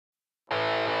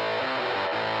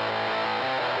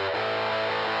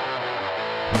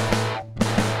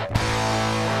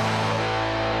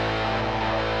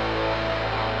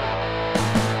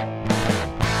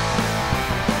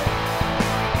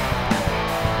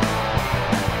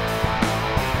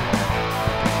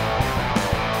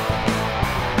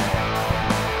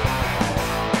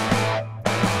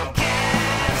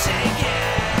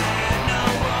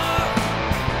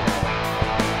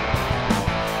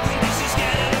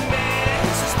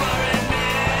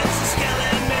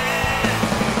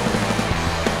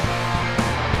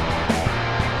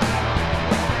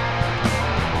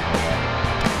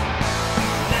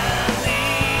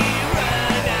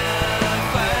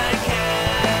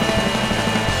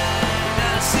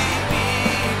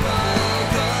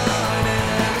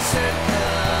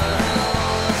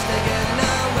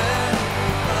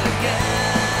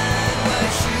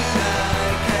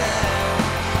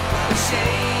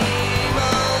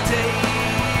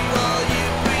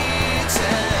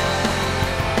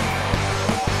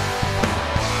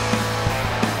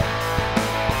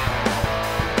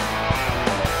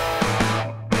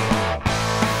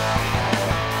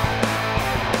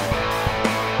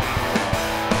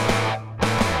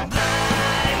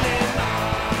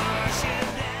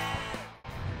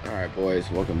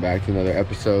welcome back to another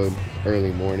episode.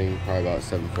 Early morning, probably about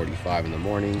 7:45 in the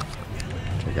morning.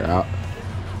 Check it out.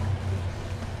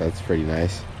 That's pretty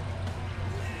nice.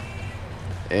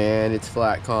 And it's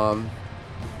flat calm.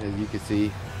 As you can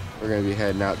see, we're gonna be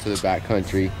heading out to the back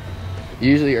country.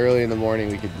 Usually early in the morning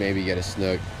we could maybe get a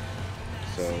snook.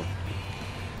 So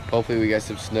hopefully we get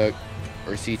some snook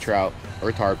or sea trout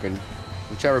or tarpon,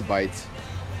 whichever bites.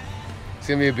 It's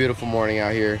gonna be a beautiful morning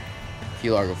out here,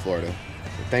 Key Largo, Florida.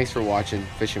 So thanks for watching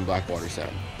Fishing Blackwater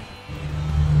Sound.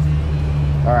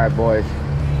 All right, boys.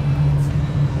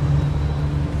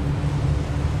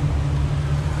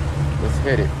 Let's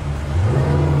hit it.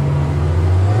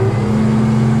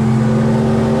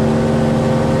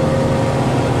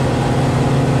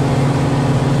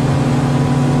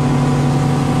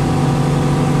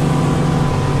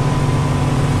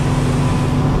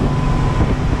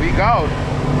 We go.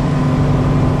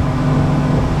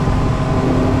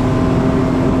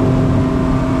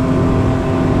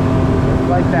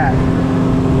 Like that.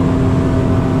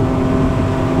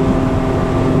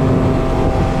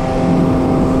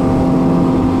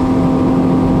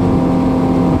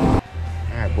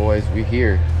 Alright, boys, we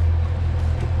here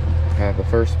at the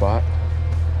first spot.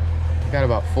 We got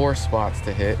about 4 spots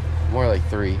to hit, more like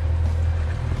 3.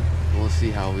 We'll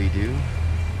see how we do.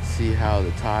 See how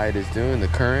the tide is doing, the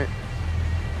current.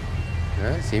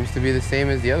 It seems to be the same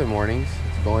as the other mornings.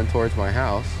 It's going towards my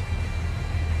house.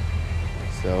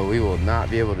 So we will not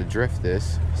be able to drift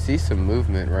this. See some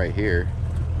movement right here.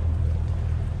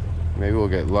 Maybe we'll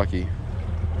get lucky.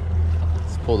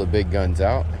 Let's pull the big guns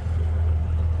out.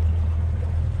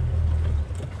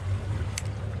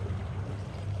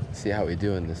 See how we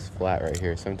do in this flat right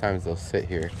here. Sometimes they'll sit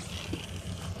here.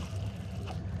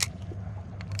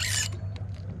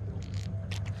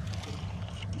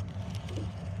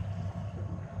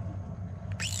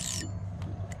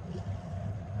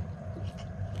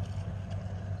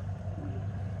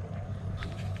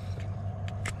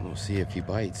 We'll see if he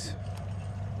bites.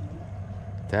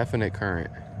 Definite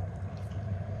current.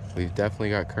 We've definitely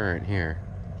got current here.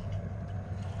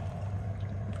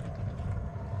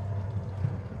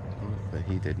 But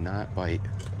he did not bite.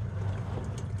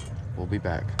 We'll be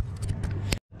back.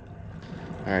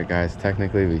 Alright guys,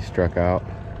 technically we struck out.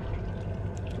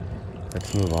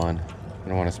 Let's move on. I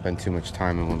don't want to spend too much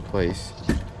time in one place.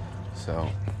 So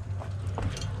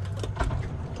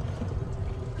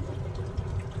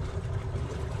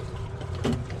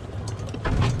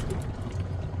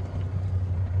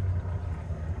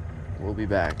we'll be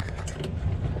back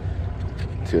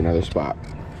to another spot.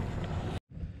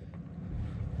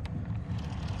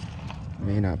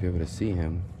 May not be able to see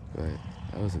him, but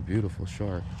that was a beautiful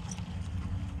shark.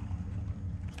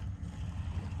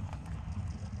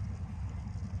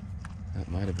 That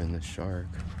might have been the shark.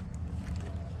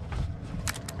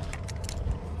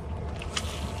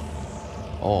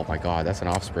 Oh my God, that's an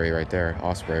osprey right there.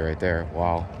 Osprey right there.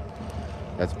 Wow,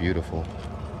 that's beautiful.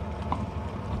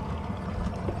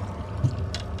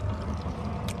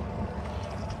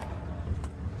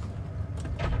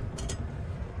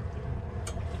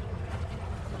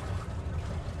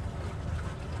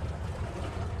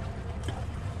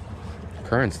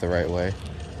 Current's the right way,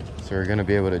 so we're gonna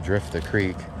be able to drift the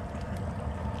creek.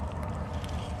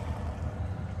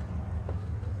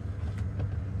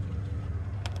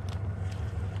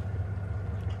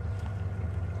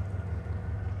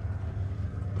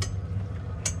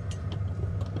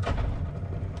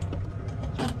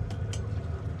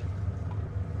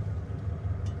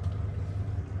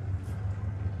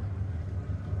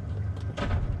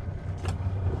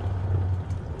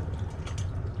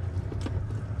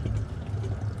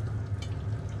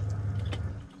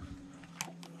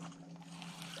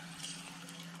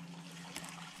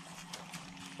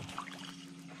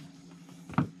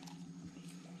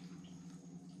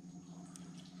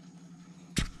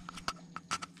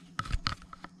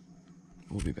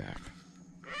 We'll be back.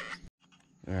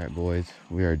 All right, boys,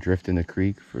 we are drifting the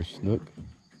creek for snook.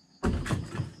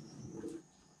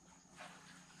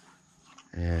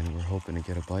 And we're hoping to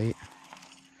get a bite.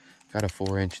 Got a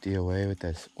 4-inch DOA with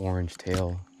this orange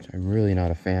tail, which I'm really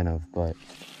not a fan of, but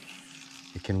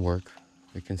it can work.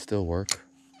 It can still work.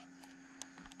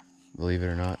 Believe it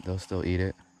or not, they'll still eat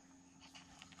it.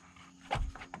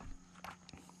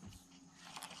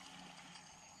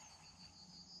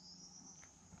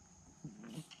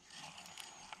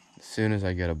 As soon as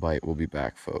I get a bite, we'll be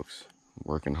back, folks.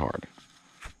 Working hard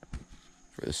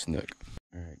for the snook.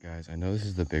 All right, guys, I know this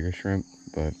is the bigger shrimp,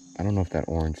 but I don't know if that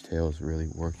orange tail is really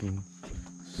working.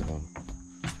 So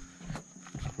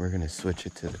we're gonna switch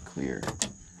it to the clear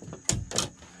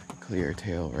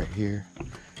tail right here.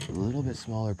 A little bit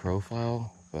smaller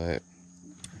profile, but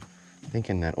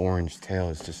thinking that orange tail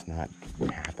is just not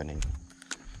happening.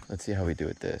 Let's see how we do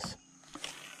with this.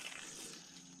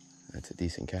 That's a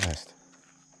decent cast.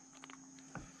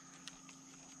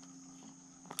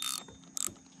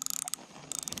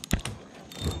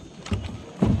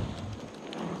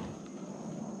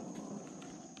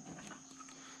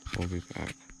 We'll be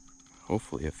back.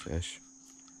 Hopefully a fish.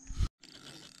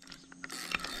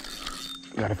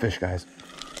 Got a fish, guys.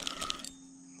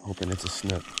 Hoping it's a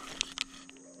snook.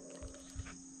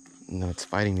 No, it's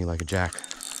fighting me like a jack.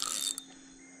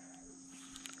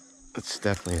 It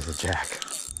definitely is a jack.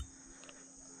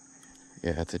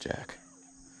 Yeah, it's a jack.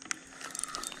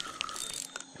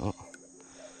 Oh,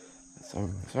 it's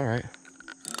all right.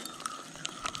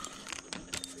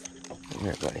 Come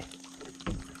here, buddy.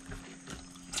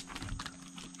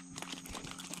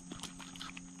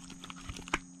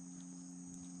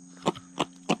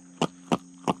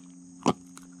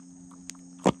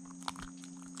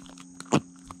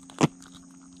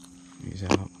 He's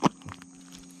out.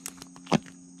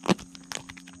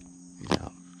 He's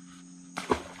out.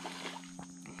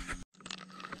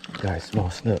 Guys, small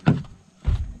snook.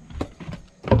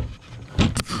 Oh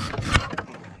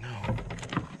no.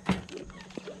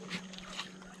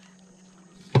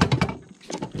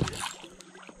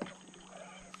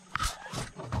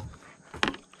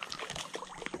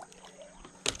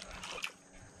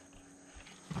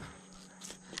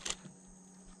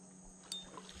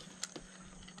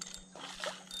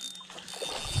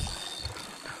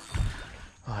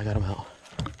 Oh, I got him out.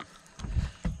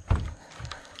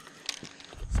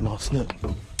 Small snook.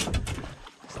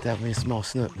 It's definitely a small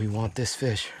snook. We want this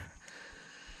fish.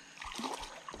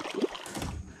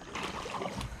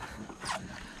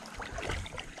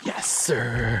 Yes,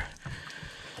 sir.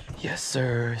 Yes,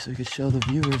 sir. So we could show the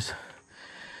viewers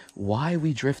why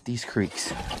we drift these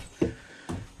creeks.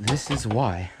 This is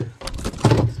why.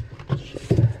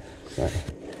 Sorry.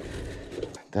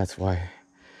 That's why.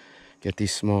 Get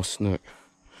these small snook.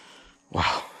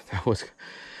 Wow, that was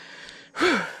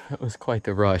quite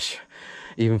the rush.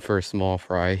 Even for a small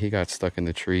fry, he got stuck in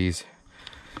the trees.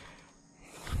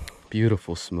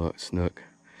 Beautiful snook.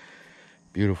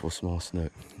 Beautiful small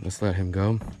snook. Let's let him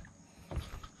go.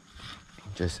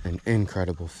 Just an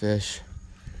incredible fish.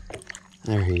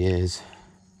 There he is.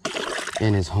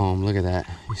 In his home. Look at that.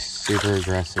 He's super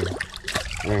aggressive.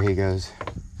 There he goes.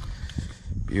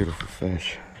 Beautiful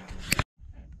fish.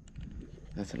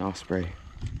 That's an osprey.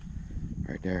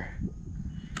 Right there.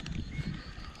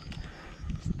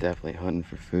 He's definitely hunting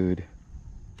for food.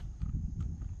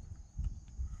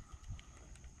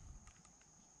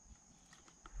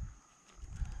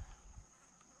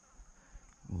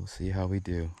 We'll see how we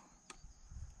do.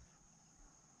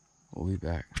 We'll be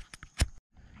back.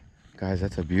 Guys,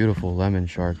 that's a beautiful lemon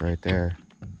shark right there.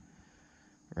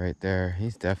 Right there.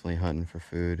 He's definitely hunting for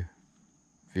food.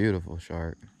 Beautiful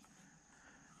shark.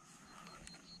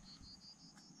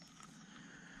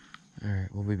 All right,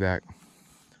 we'll be back.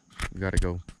 We gotta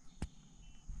go.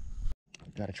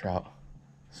 Got a trout.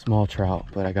 Small trout,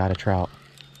 but I got a trout.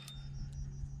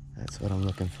 That's what I'm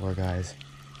looking for, guys.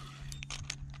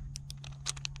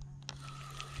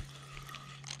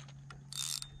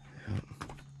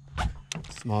 Yep.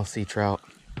 Small sea trout.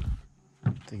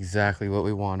 That's exactly what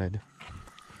we wanted.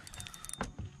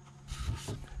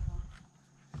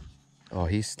 Oh,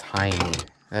 he's tiny.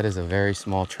 That is a very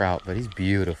small trout, but he's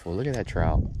beautiful. Look at that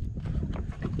trout.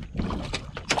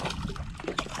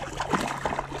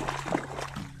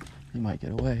 He might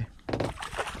get away.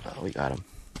 Oh, we got him.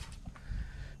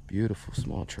 Beautiful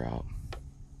small trout.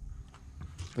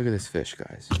 Look at this fish,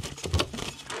 guys.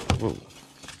 Whoa.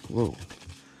 Whoa.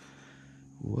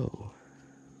 Whoa.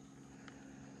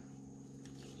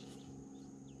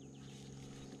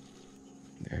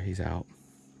 There, he's out.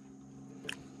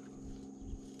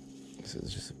 This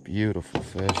is just a beautiful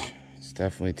fish. It's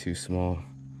definitely too small.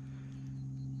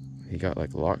 He got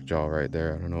like lockjaw right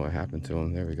there. I don't know what happened to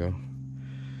him. There we go.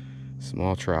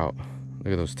 Small trout.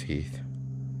 Look at those teeth.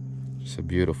 Just a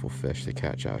beautiful fish to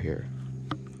catch out here.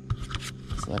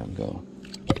 Let's let him go.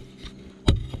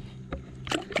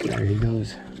 There he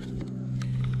goes.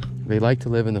 They like to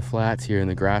live in the flats here, in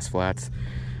the grass flats.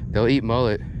 They'll eat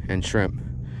mullet and shrimp,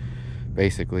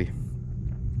 basically.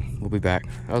 We'll be back.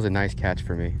 That was a nice catch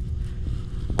for me.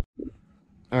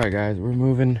 All right, guys, we're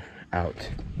moving out.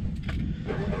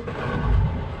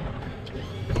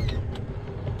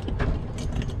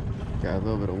 Got a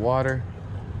little bit of water,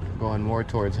 going more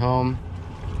towards home.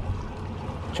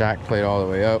 Jack played all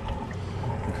the way up.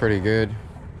 Pretty good.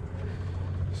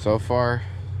 So far,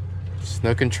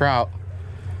 snook and trout,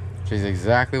 which is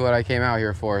exactly what I came out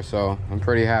here for, so I'm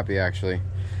pretty happy actually.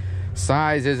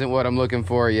 Size isn't what I'm looking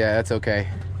for. Yeah, that's okay.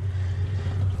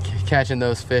 Catching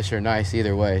those fish are nice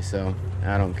either way, so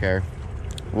I don't care.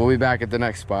 We'll be back at the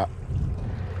next spot.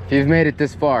 If you've made it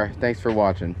this far, thanks for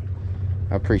watching.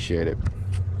 I appreciate it.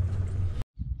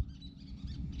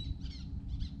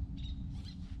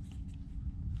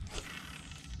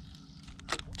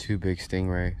 Two big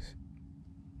stingrays.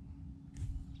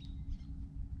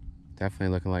 Definitely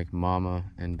looking like mama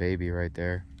and baby right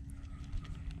there.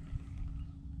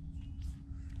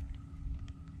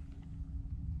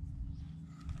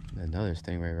 Another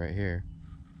stingray right here.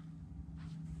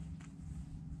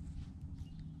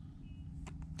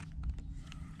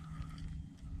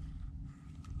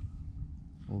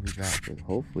 We'll be back with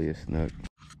hopefully a snook.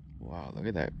 Wow, look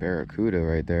at that barracuda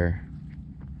right there.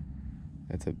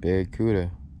 That's a big cuda.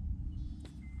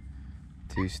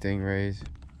 Two stingrays.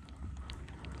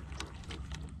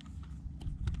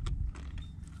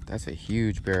 That's a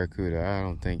huge barracuda. I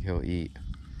don't think he'll eat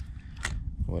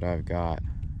what I've got.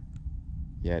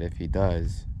 Yet if he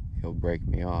does, he'll break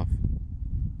me off.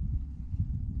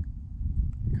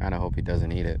 Kinda hope he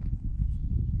doesn't eat it.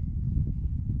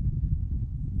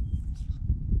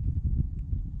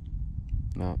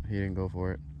 No, he didn't go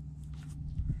for it.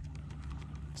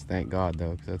 Just thank God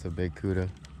though, because that's a big cuda.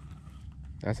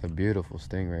 That's a beautiful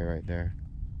stingray right there.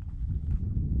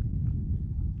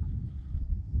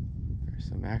 There's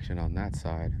some action on that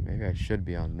side. Maybe I should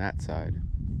be on that side.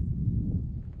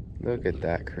 Look at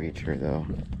that creature though.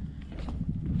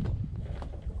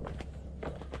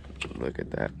 Look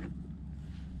at that.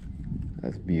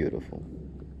 That's beautiful.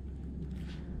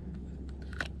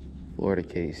 Florida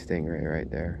case stingray right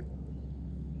there.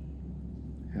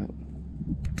 Yep.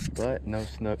 But no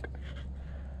snook.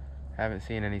 Haven't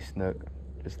seen any snook.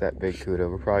 Just that big cuda.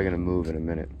 We're probably gonna move in a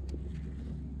minute.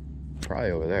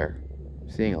 Probably over there.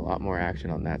 Seeing a lot more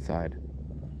action on that side.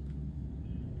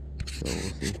 So we'll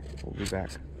see. We'll be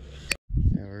back.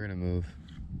 Yeah, we're gonna move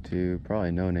to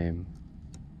probably no name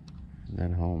and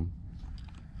then home.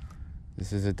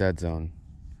 This is a dead zone.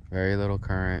 Very little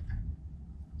current.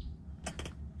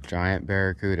 Giant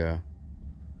barracuda.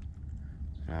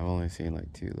 And I've only seen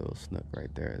like two little snook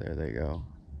right there. There they go.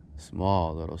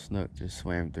 Small little snook just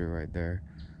swam through right there.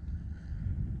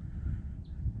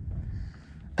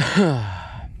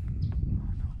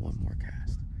 One more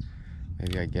cast.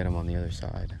 Maybe I get him on the other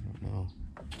side. I don't know.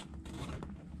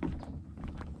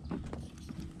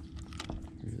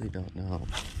 Really don't know.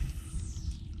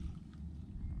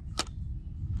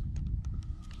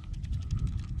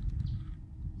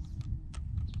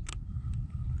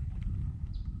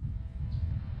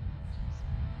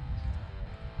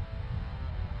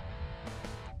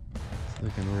 It's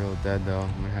looking real dead though.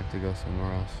 I'm gonna have to go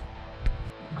somewhere else.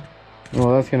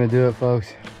 Well, that's gonna do it,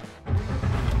 folks.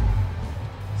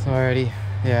 It's already,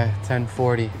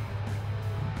 10:40.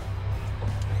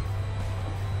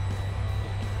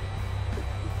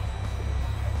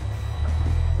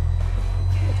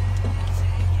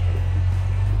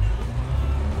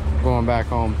 Going back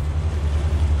home.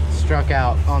 Struck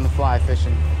out on the fly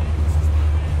fishing.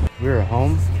 We were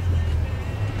home.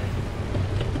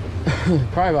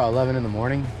 Probably about 11 in the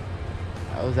morning.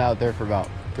 I was out there for about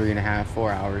 3.5,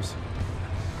 4 hours.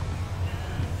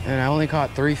 And I only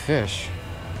caught 3 fish.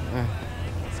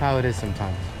 That's how it is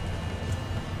sometimes.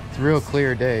 It's a real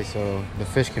clear day, so the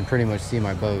fish can pretty much see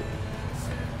my boat.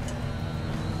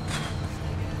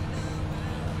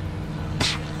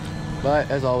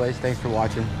 But as always, thanks for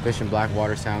watching Fishing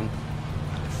Blackwater Sound.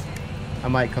 I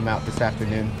might come out this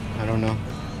afternoon. I don't know.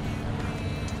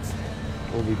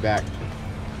 We'll be back.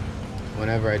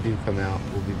 Whenever I do come out,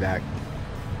 we'll be back.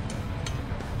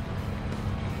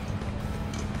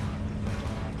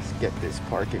 Let's get this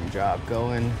parking job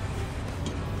going.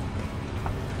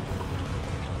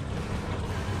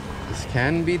 This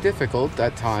can be difficult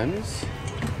at times.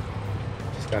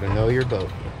 Just gotta know your boat.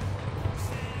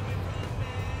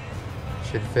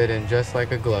 Should fit in just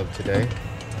like a glove today.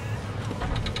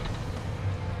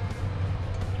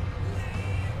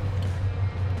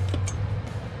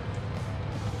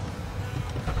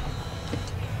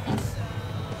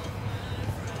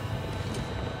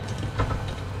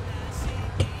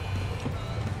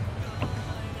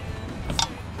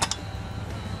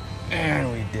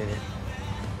 And we did it.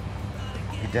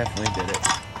 We definitely did it.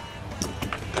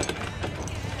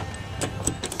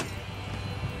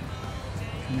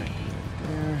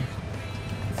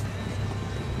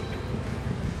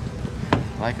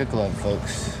 Like a glove,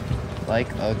 folks.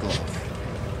 Like a glove.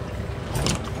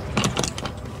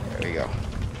 There we go.